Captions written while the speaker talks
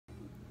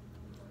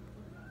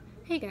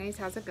Hey guys,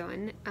 how's it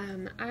going?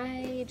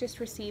 I just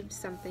received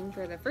something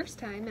for the first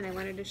time and I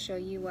wanted to show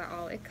you what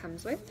all it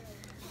comes with.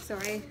 So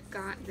I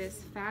got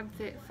this Fab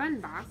Fit Fun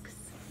box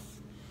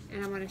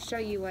and I want to show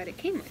you what it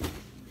came with.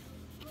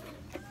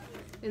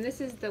 And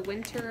this is the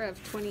winter of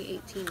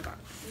 2018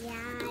 box. Yeah,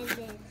 I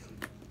did.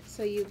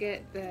 So you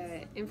get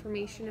the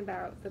information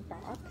about the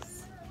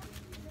box.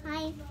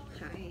 Hi.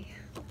 Hi.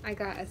 I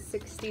got a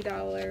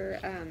 $60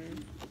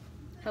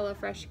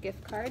 HelloFresh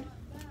gift card.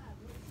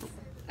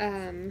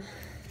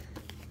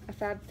 A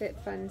Fab Fit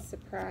Fun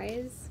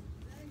surprise,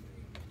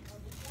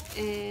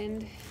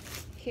 and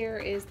here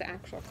is the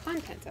actual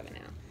contents of it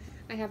now.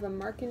 I have a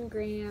Mark &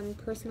 Graham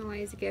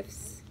personalized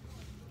gifts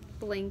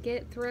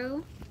blanket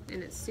throw,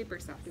 and it's super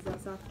soft. Is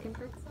that soft,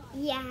 Kimber?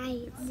 Yeah,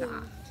 It's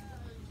soft.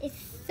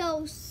 It's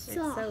so soft. It's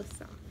so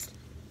soft.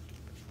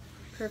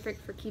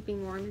 Perfect for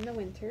keeping warm in the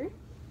winter.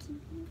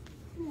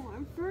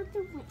 Warm for the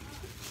winter.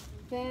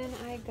 Then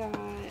I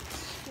got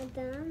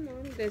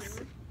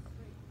this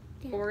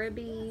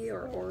Oribe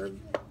or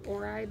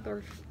Oribe,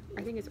 or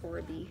I think it's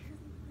Oribe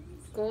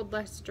Gold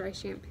Lush Dry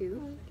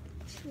Shampoo.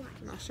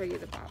 And I'll show you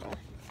the bottle.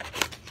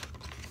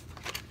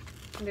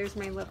 And there's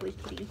my lovely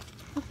kitty.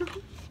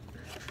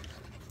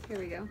 Here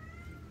we go.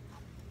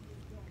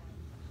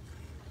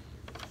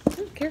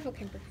 Oh, careful,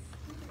 Kimber.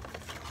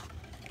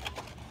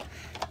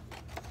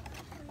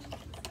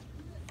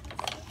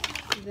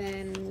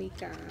 Then we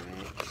got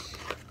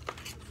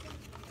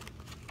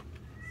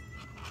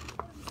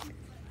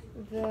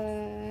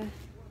the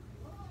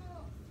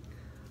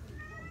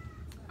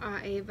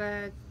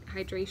Ava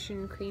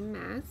Hydration Cream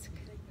Mask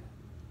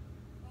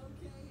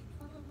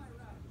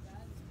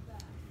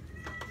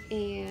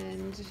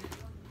and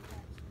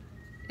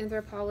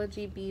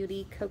Anthropology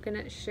Beauty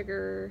Coconut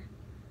Sugar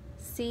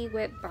Sea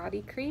Whip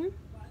Body Cream.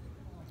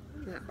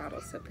 And that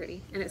bottle's so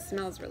pretty, and it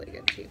smells really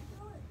good too.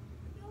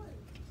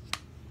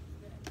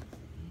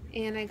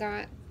 And I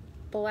got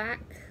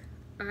black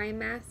eye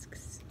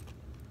masks,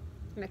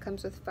 and it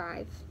comes with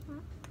 5.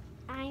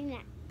 Eye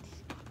mask.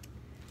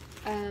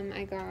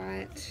 I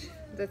got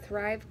the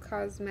Thrive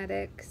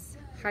Cosmetics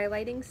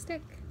highlighting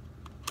stick.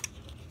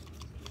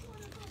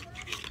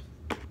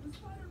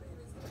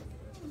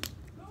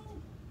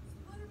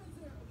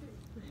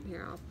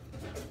 Here,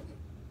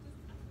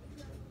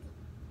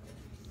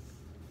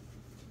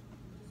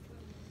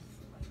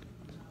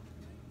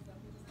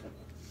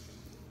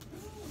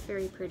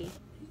 very pretty.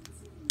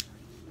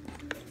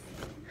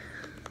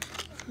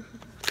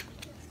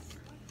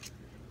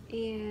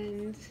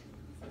 And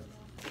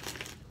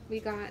we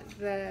got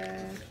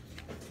the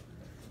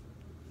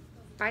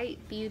Bite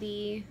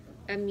Beauty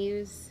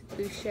Amuse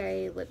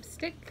Boucher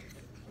lipstick,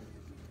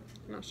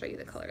 and I'll show you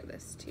the color of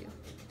this too.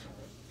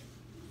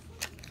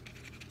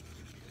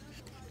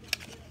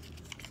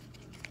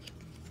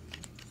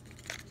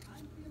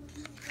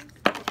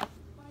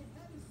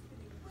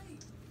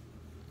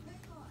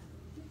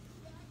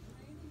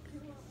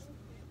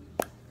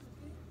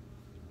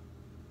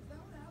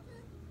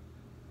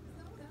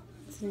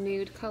 It's a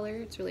nude color,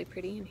 it's really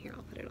pretty, and here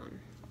I'll put it on.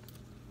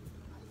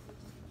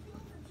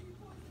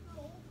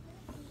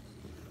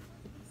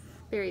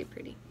 Very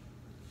pretty.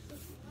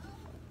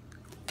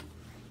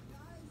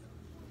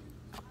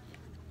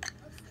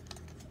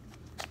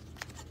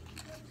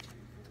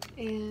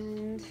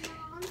 And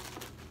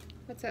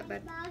what's up,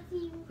 bud? Love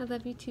you. I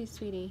love you too,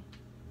 sweetie.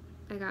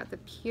 I got the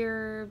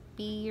Pure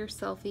Be Your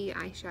Selfie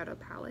eyeshadow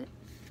palette,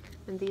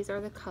 and these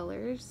are the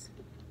colors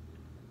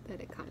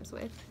that it comes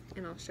with,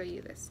 and I'll show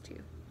you this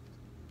too.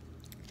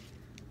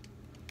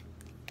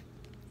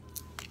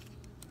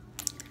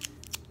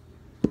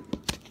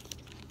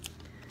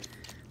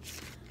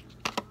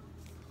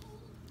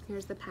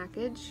 Here's the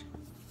package,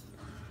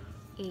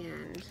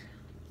 and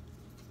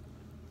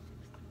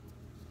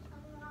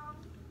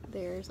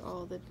there's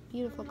all the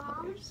beautiful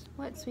colors.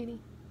 What,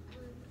 sweetie?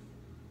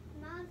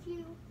 Love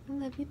you. I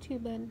love you too,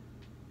 bud.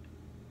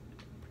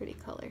 Pretty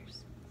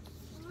colors.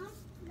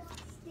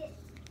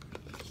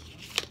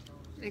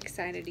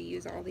 Excited to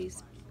use all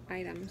these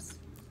items.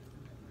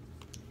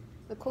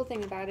 The cool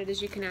thing about it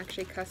is you can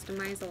actually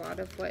customize a lot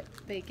of what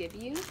they give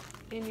you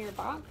in your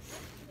box.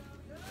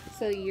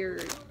 So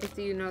if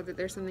you know that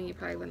there's something you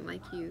probably wouldn't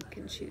like, you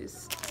can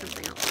choose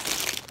something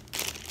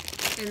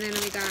else. And then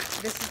we got,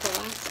 this is the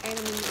last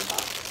item in my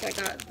box. I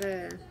got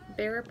the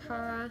Bear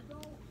Paw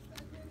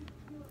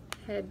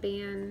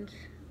headband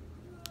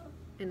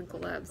and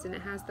gloves, and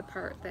it has the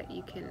part that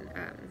you can,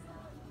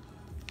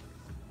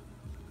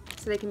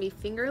 so they can be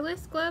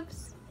fingerless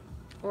gloves,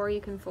 or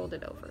you can fold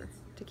it over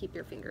to keep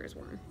your fingers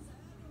warm.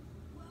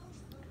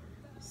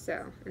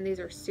 So, and these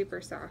are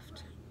super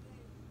soft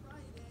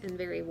and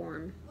very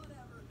warm.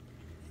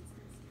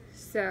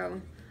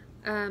 So,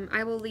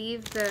 I will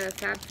leave the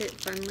Fab Fit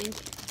Fun link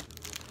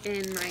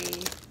in my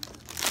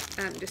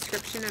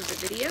description of the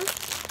video,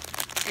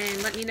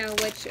 and let me know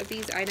which of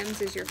these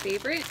items is your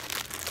favorite,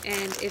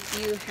 and if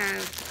you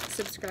have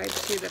subscribed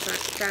to the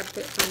Fab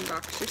Fit Fun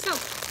box yourself.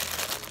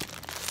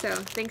 So,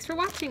 thanks for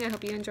watching. I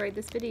hope you enjoyed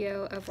this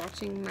video of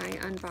watching my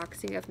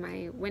unboxing of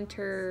my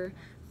winter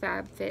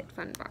Fab Fit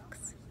Fun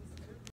box.